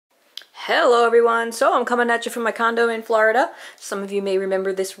Hello everyone! So I'm coming at you from my condo in Florida. Some of you may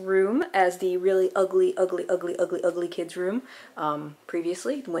remember this room as the really ugly kids room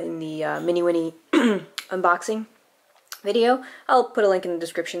previously in the Mini Winnie unboxing video. I'll put a link in the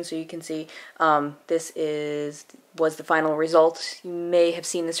description so you can see. This was the final result. You may have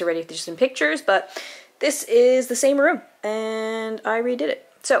seen this already just in pictures, but this is the same room and I redid it.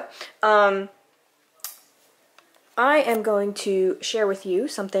 So I am going to share with you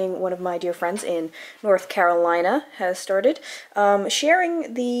something one of my dear friends in North Carolina has started,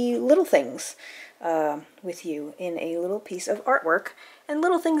 sharing the little things with you in a little piece of artwork, and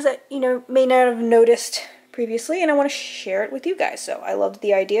little things that, you know, may not have noticed previously, and I want to share it with you guys. So I loved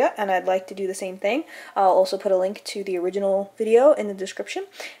the idea and I'd like to do the same thing. I'll also put a link to the original video in the description.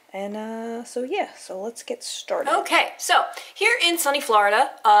 And so yeah, so let's get started. Okay, so here in sunny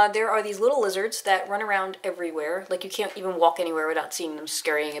Florida, there are these little lizards that run around everywhere. Like, you can't even walk anywhere without seeing them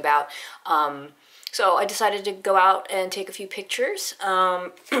scurrying about. So I decided to go out and take a few pictures.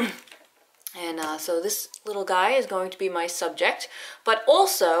 So this little guy is going to be my subject, but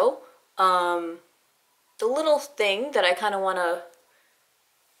also the little thing that I kind of want to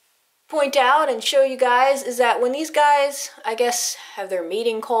point out and show you guys is that when these guys, I guess, have their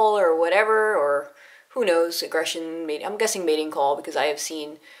mating call or whatever, or who knows, aggression, mating, I'm guessing mating call because I have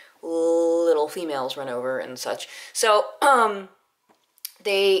seen little females run over and such. So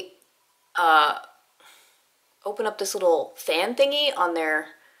they open up this little fan thingy on their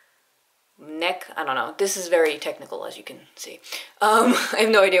neck. I don't know. This is very technical, as you can see. I have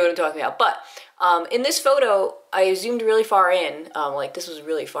no idea what I'm talking about, but in this photo, I zoomed really far in, like this was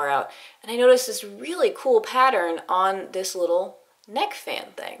really far out, and I noticed this really cool pattern on this little neck fan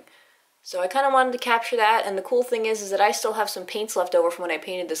thing. So I kind of wanted to capture that, and the cool thing is that I still have some paints left over from when I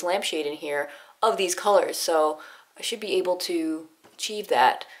painted this lampshade in here of these colors, so I should be able to achieve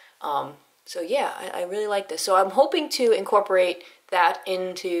that. So yeah, I really like this. So I'm hoping to incorporate that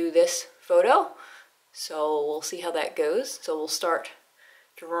into this photo, so we'll see how that goes. So we'll start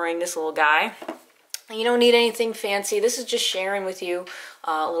drawing this little guy. You don't need anything fancy. This is just sharing with you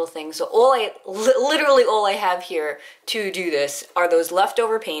little things. So literally all I have here to do this are those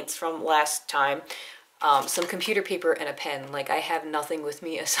leftover paints from last time, some computer paper and a pen. Like, I have nothing with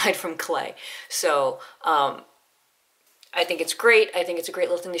me aside from clay. So I think it's great. I think it's a great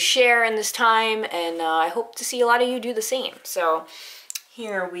little thing to share in this time, and I hope to see a lot of you do the same. So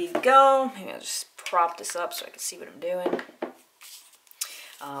here we go. Maybe I'll just prop this up so I can see what I'm doing.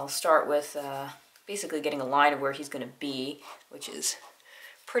 I'll start with basically getting a line of where he's going to be, which is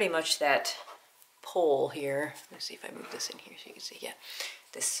pretty much that pole here. Let's see if I move this in here so you can see. Yeah,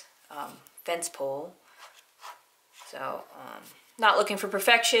 this fence pole. So not looking for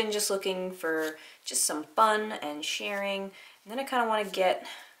perfection, just looking for just some fun and sharing. And then I kind of want to get,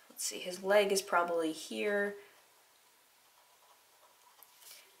 let's see, his leg is probably here.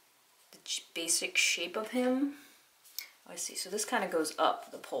 The basic shape of him. I see, so this kind of goes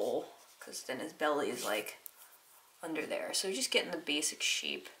up the pole, because then his belly is like under there. So just getting the basic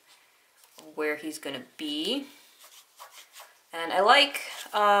shape of where he's gonna be. And I like,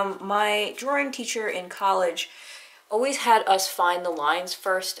 my drawing teacher in college always had us find the lines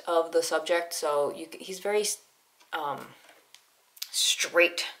first of the subject. So he's very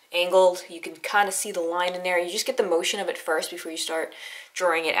straight angled. You can kind of see the line in there. You just get the motion of it first before you start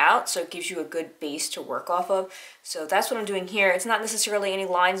drawing it out, so it gives you a good base to work off of. So that's what I'm doing here. It's not necessarily any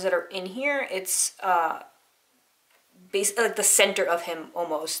lines that are in here. It's like the center of him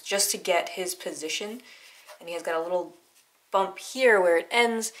almost, just to get his position. And he has got a little bump here where it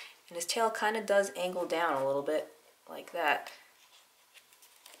ends, and his tail kind of does angle down a little bit like that.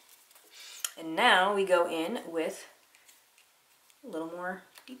 And now we go in with a little more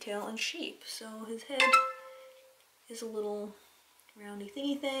detail and shape. So his head is a little roundy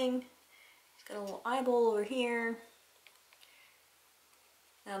thingy thing. He's got a little eyeball over here.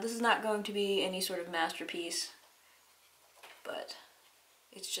 Now this is not going to be any sort of masterpiece, but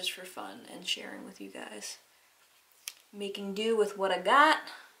it's just for fun and sharing with you guys. Making do with what I got.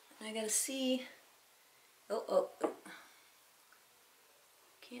 And I gotta see. Oh.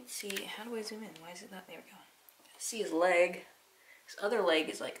 Can't see. How do I zoom in? Why is it not? There we go. See his leg. His other leg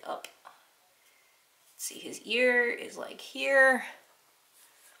is like up. Let's see, his ear is like here.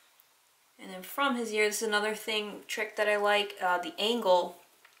 And then from his ear, this is another trick that I like, the angle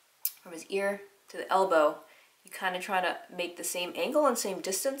from his ear to the elbow. You kind of try to make the same angle and same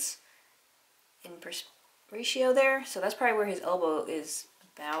distance in ratio there. So that's probably where his elbow is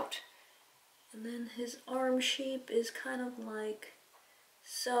about. And then his arm shape is kind of like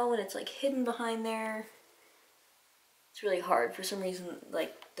so, and it's like hidden behind there. It's really hard for some reason,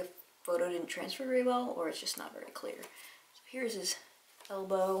 like the photo didn't transfer very well, or it's just not very clear. So here's his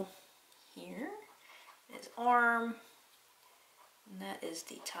elbow here, his arm, and that is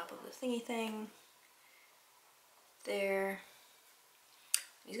the top of the thingy thing there.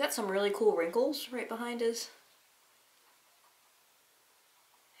 He's got some really cool wrinkles right behind his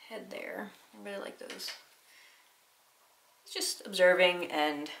head there. I really like those. It's just observing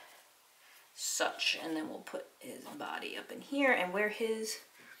and such, and then we'll put his body up in here and where his,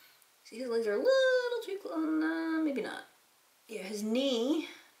 see his legs are a little too close, maybe not. Yeah, his knee,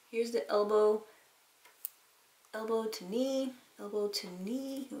 here's the elbow, elbow to knee, elbow to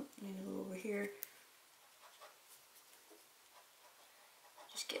knee, oh, maybe a little over here.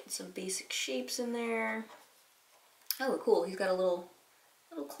 Just getting some basic shapes in there. Oh, cool, he's got a little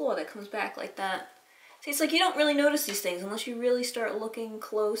claw that comes back like that. See, it's like you don't really notice these things unless you really start looking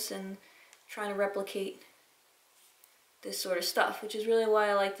close and trying to replicate this sort of stuff, which is really why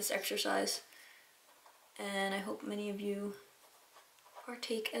I like this exercise. And I hope many of you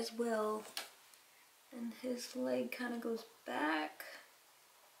partake as well. And his leg kind of goes back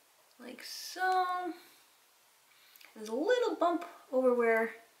like so. There's a little bump over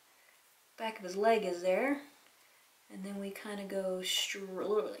where the back of his leg is there. And then we kind of go a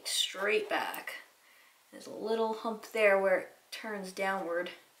little bit like straight back. There's a little hump there where it turns downward.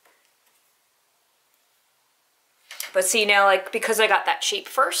 But see now, like, because I got that shape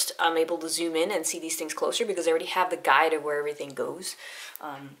first, I'm able to zoom in and see these things closer because I already have the guide of where everything goes.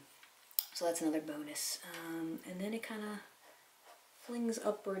 So that's another bonus. And then it kind of flings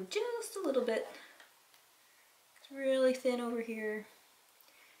upward just a little bit. It's really thin over here.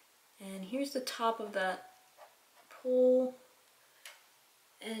 And here's the top of that pole.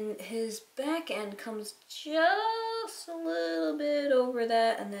 And his back end comes just a little bit over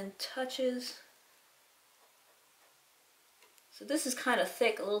that and then touches. So this is kind of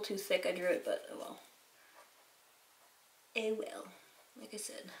thick, a little too thick. I drew it, but oh well. Oh well. Like I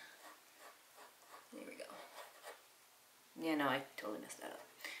said. There we go. Yeah, no, I totally messed that up.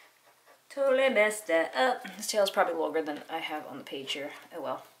 Totally messed that up. His tail is probably longer than I have on the page here. Oh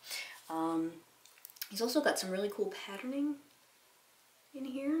well. He's also got some really cool patterning in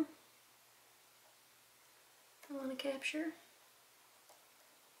here I want to capture. Am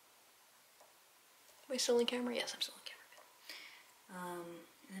I still in camera? Yes, I'm still in camera.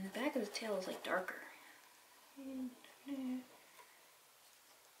 And then the back of the tail is like darker.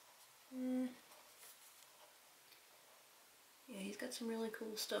 Yeah, he's got some really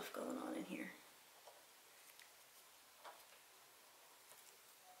cool stuff going on in here.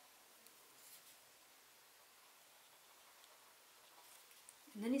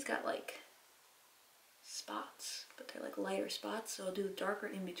 And then he's got like spots, but they're like lighter spots, so I'll do darker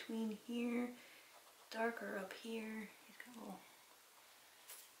in between here, darker up here. He's got a little...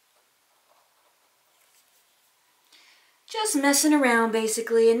 Just messing around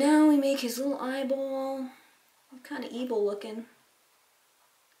basically, and now we make his little eyeball. Kind of evil looking.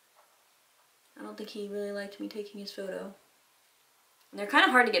 I don't think he really liked me taking his photo. And they're kind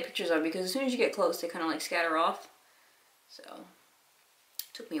of hard to get pictures of because as soon as you get close they kind of like scatter off. So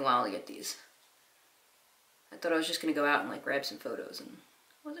it took me a while to get these. I thought I was just going to go out and like grab some photos, and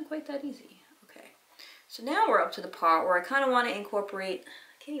it wasn't quite that easy. Okay, so now we're up to the part where I kind of want to incorporate,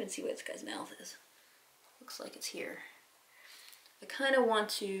 I can't even see where this guy's mouth is. Looks like it's here. I kind of want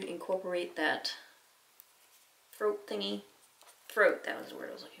to incorporate that throat thingy. Throat, that was the word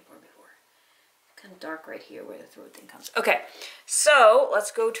I was looking for before. Kind of dark right here where the throat thing comes. Okay, so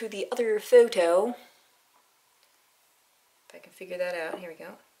let's go to the other photo. If I can figure that out, here we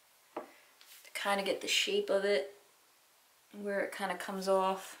go. To kind of get the shape of it, where it kind of comes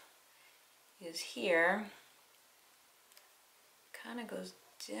off is here. Kind of goes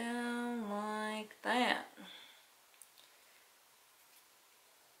down like that.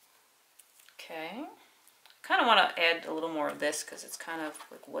 Okay. Kind of want to add a little more of this because it's kind of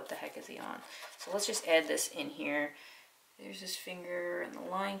like, what the heck is he on? So let's just add this in here. There's his finger and the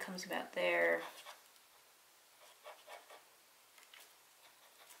line comes about there.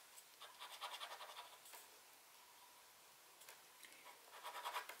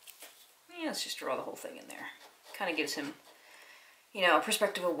 Yeah, let's just draw the whole thing in there. Kind of gives him, you know, a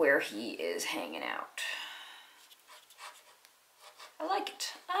perspective of where he is hanging out. I like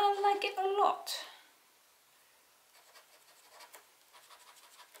it. I like it a lot.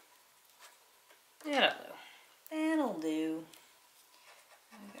 That'll do. That'll do.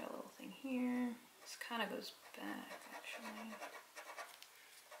 I've got a little thing here. This kind of goes back, actually.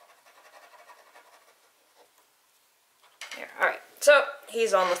 There. Alright. So,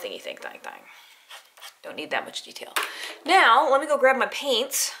 he's on the thingy thing. Don't need that much detail. Now, let me go grab my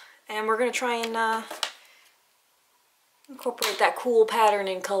paints And we're gonna try and incorporate that cool pattern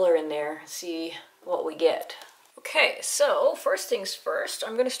and color in there, see what we get. Okay, so first things first,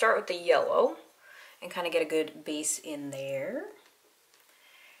 I'm gonna start with the yellow and kind of get a good base in there.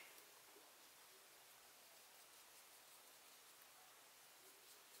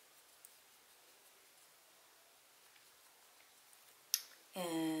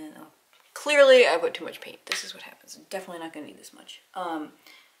 And clearly I put too much paint. This is what happens. I'm definitely not gonna need this much.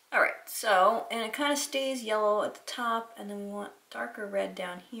 Alright, so, and it kind of stays yellow at the top, and then we want darker red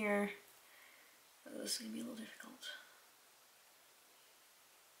down here. So this is gonna be a little difficult.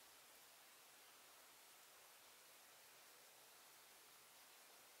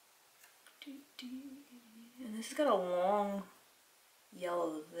 And this has got a long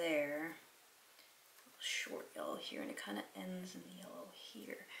yellow there, a short yellow here, and it kind of ends in the yellow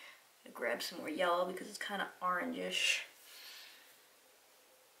here. I'm gonna grab some more yellow because it's kind of orangish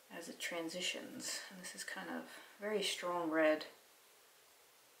as it transitions. And this is kind of very strong red.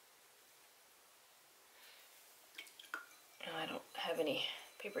 And I don't have any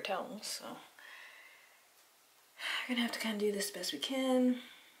paper towels, so we're gonna have to kind of do this best we can.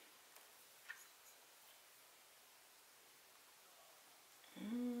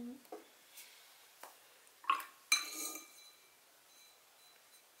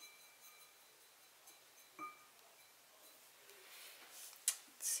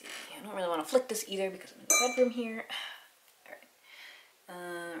 I don't really want to flick this either because I'm in the bedroom here.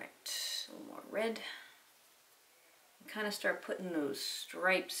 Alright, a little more red. And kind of start putting those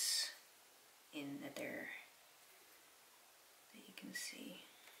stripes in there that you can see.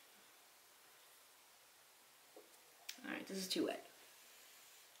 Alright, this is too wet.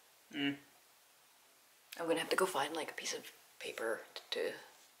 I'm gonna have to go find like a piece of paper to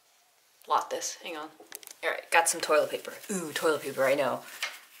blot this. Hang on. Alright, got some toilet paper. Ooh, toilet paper, I know.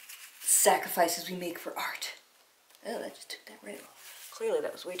 Sacrifices we make for art. Oh, that just took that right off. Clearly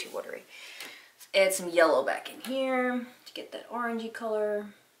that was way too watery. Let's add some yellow back in here to get that orangey color.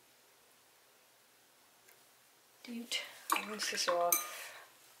 Dude, rinse this off.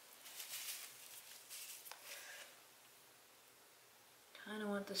 Kind of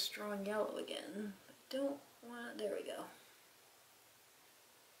want the strong yellow again, but don't want, there we go.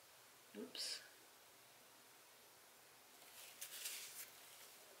 Oops.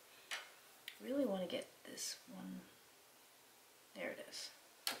 Really want to get this one. There it is.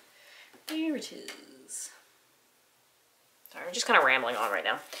 There it is. Sorry, I'm just kind of rambling on right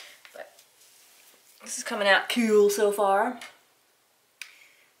now, but this is coming out cool so far.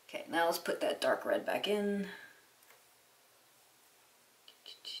 Okay, now let's put that dark red back in.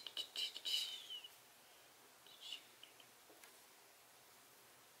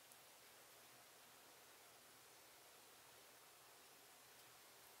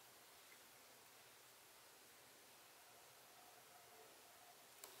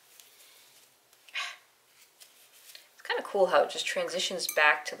 Cool how it just transitions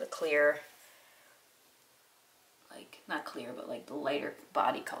back to the clear, like not clear but like the lighter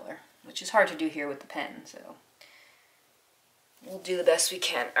body color, which is hard to do here with the pen, so we'll do the best we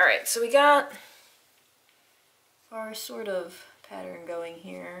can. Alright, so we got our sort of pattern going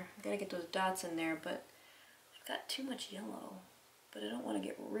here. I gotta get those dots in there, but I've got too much yellow, but I don't want to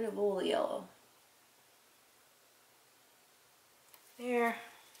get rid of all the yellow. There, I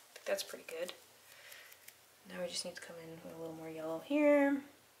think that's pretty good. Now we just need to come in with a little more yellow here.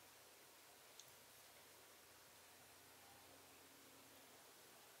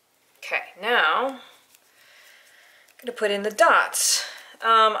 Okay, now I'm going to put in the dots.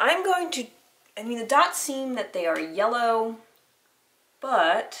 The dots seem that they are yellow,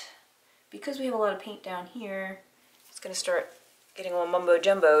 but because we have a lot of paint down here, it's going to start getting all mumbo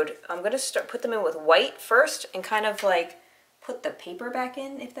jumboed. I'm going to put them in with white first and kind of like put the paper back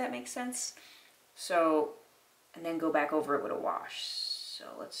in, if that makes sense. So, and then go back over it with a wash. So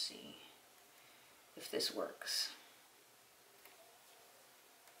let's see if this works.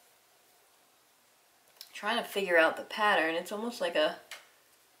 Trying to figure out the pattern. It's almost like a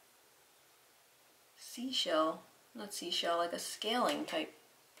seashell, not seashell, like a scaling type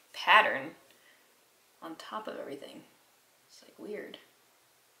pattern on top of everything. It's like weird.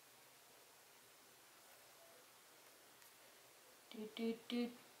 Doot, doot, doot.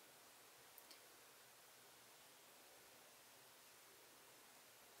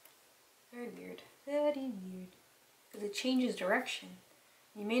 Very weird. Very weird. Because it changes direction.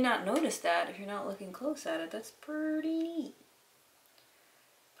 You may not notice that if you're not looking close at it. That's pretty neat.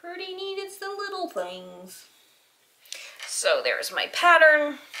 Pretty neat, it's the little things. So there's my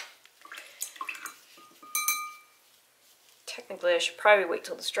pattern. technically I should probably wait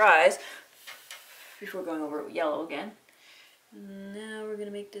till this dries before going over it with yellow again. Now we're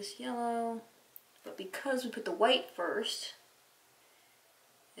gonna make this yellow, but because we put the white first,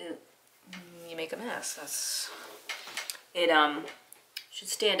 you make a mess. It should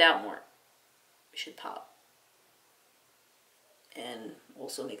stand out more. It should pop and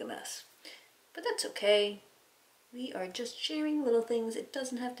also make a mess, but that's okay. We are just sharing little things. It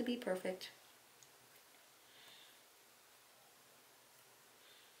doesn't have to be perfect.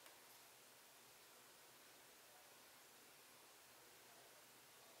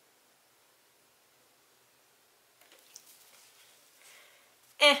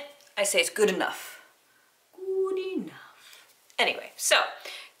 I say it's good enough. Good enough. Anyway, so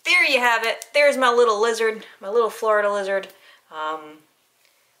there you have it. There's my little lizard, my little Florida lizard,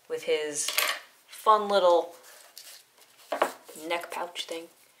 with his fun little neck pouch thing,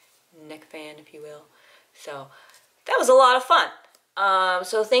 neck fan, if you will. So that was a lot of fun.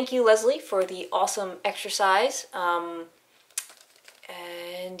 So thank you, Leslie, for the awesome exercise.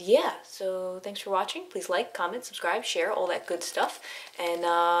 And yeah, so thanks for watching. Please like, comment, subscribe, share, all that good stuff. And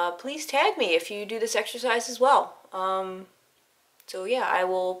please tag me if you do this exercise as well. So yeah, I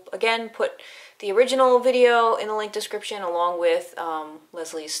will again put the original video in the link description along with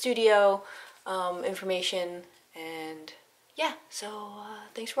Leslie's studio information. And yeah, so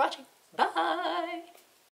thanks for watching. Bye!